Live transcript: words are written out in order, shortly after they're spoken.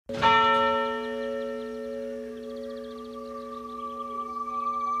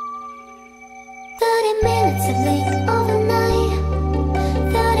to blink overnight,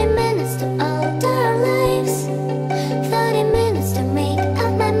 30 minutes to alter our lives, 30 minutes to make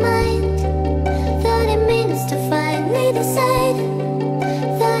up my mind, 30 minutes to finally decide,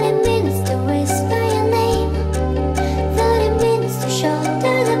 30 minutes to whisper your name, 30 minutes to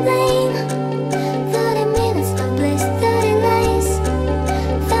shoulder the blame, 30 minutes of bliss, 30 lies,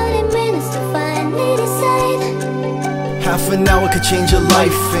 30 minutes to finally decide. Half an hour could change your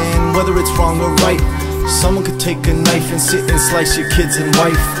life, and whether it's wrong or right, someone could take a knife and sit and slice your kids and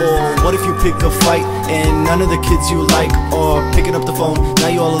wife. Or what if you pick a fight and none of the kids you like? Or picking up the phone, now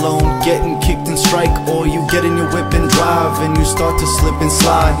you're all alone, getting kicked and strike. Or you get in your whip and drive and you start to slip and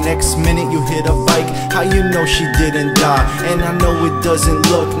slide. Next minute you hit a bike, how you know she didn't die? And I know it doesn't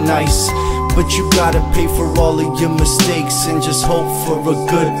look nice, but you gotta pay for all of your mistakes and just hope for a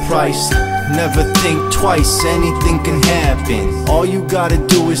good price. Never think twice, anything can happen. All you gotta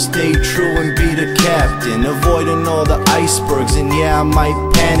do is stay true and be the captain, avoiding all the icebergs. And yeah, I might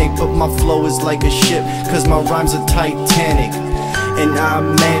panic, but my flow is like a ship, cause my rhymes are titanic. And I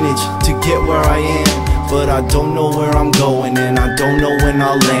manage to get where I am, but I don't know where I'm going, and I don't know when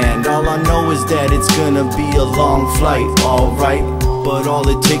I'll land. All I know is that it's gonna be a long flight, alright, but all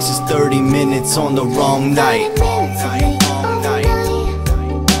it takes is 30 minutes on the wrong night. 30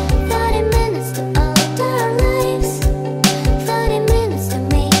 minutes to alter our lives, 30 minutes to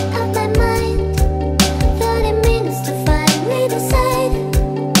make up my mind, 30 minutes to finally decide,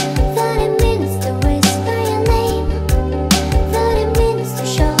 30 minutes to whisper your name, 30 minutes to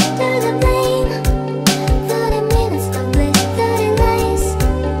shoulder the blame, 30 minutes of bliss, 30 lies,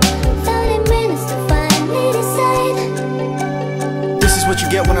 30 minutes to finally decide. This is what you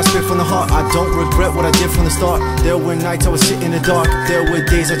get when I spit from the heart. I don't regret what I did from the start. There were nights I would sit in the dark, there were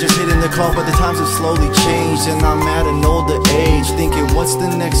days I just hid in the car. But the times have slowly changed, and I'm at an older age, thinking what's the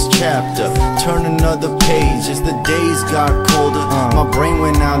next chapter? Turn another page. As the days got colder, my brain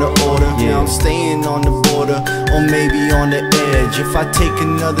went out of order. Now I'm staying on the border, or maybe on the edge. If I take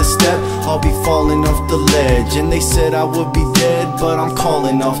another step, I'll be falling off the ledge. And they said I would be dead, but I'm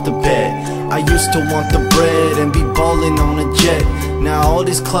calling off the bed. I used to want the bread and be ballin' on a jet. Now all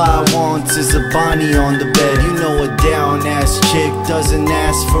this Clyde wants is a Bonnie on the bed. You know a down-ass chick doesn't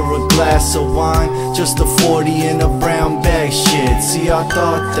ask for a glass of wine, just a 40 in a brown bag. Shit, see, I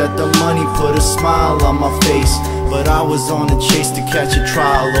thought that the money put a smile on my face, but I was on a chase to catch a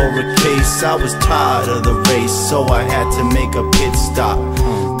trial or a case. I was tired of the race, so I had to make a pit stop.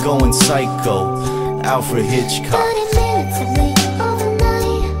 Going psycho, Alfred Hitchcock. 30 minutes to blink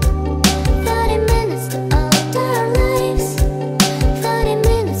overnight, 30 minutes to alter our lives, 30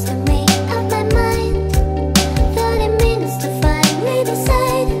 minutes to make up my mind, 30 minutes to finally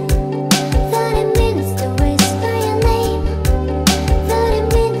decide, 30 minutes to whisper your name, 30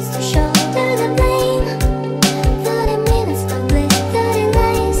 minutes to shoulder the blame, 30 minutes of bliss, 30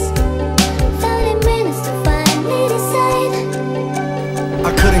 lies, 30 minutes to finally decide.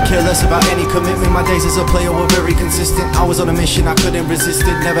 I couldn't care less about any commitment. My days as a player were very consistent. I was on a mission, I couldn't resist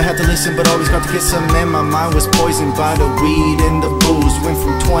it. Never had to listen, but always got to kiss a man. My mind was poisoned by the weed and the booze. Went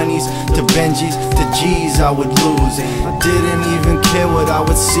from 20s to Benjis to G's I would lose. I didn't even care what I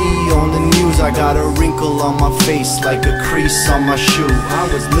would see on the news. I got a wrinkle on my face like a crease on my shoe. I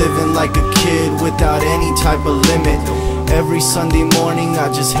was living like a kid without any type of limit. Every Sunday morning I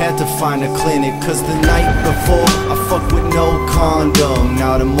just had to find a clinic, cause the night before I fucked with no condom.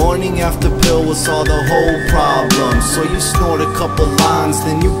 Now the morning after pill will solve the whole problem. So you snort a couple lines,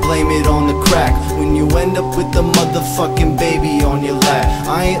 then you blame it on the crack, when you end up with the motherfucking baby on your lap.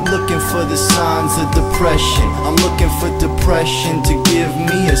 I ain't looking for the signs of depression, I'm looking for depression to give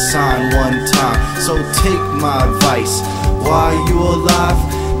me a sign one time. So take my advice, while you alive,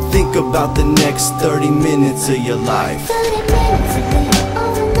 think about the next 30 minutes of your life. 30 minutes to blink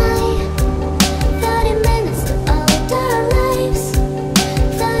overnight, 30 minutes to alter our lives,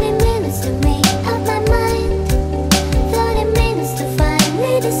 30 minutes to make up my mind, 30 minutes to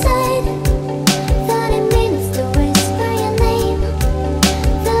finally decide, 30 minutes to whisper your name,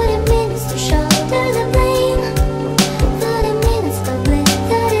 30 minutes to shoulder the blame, 30 minutes to bliss,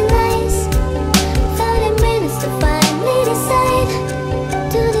 30 lies, 30 minutes to finally decide.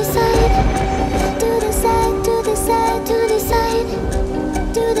 To decide, to decide, to decide, to decide,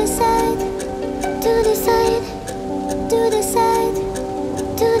 to decide, to decide, to decide,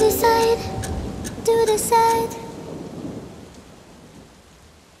 to decide, to decide.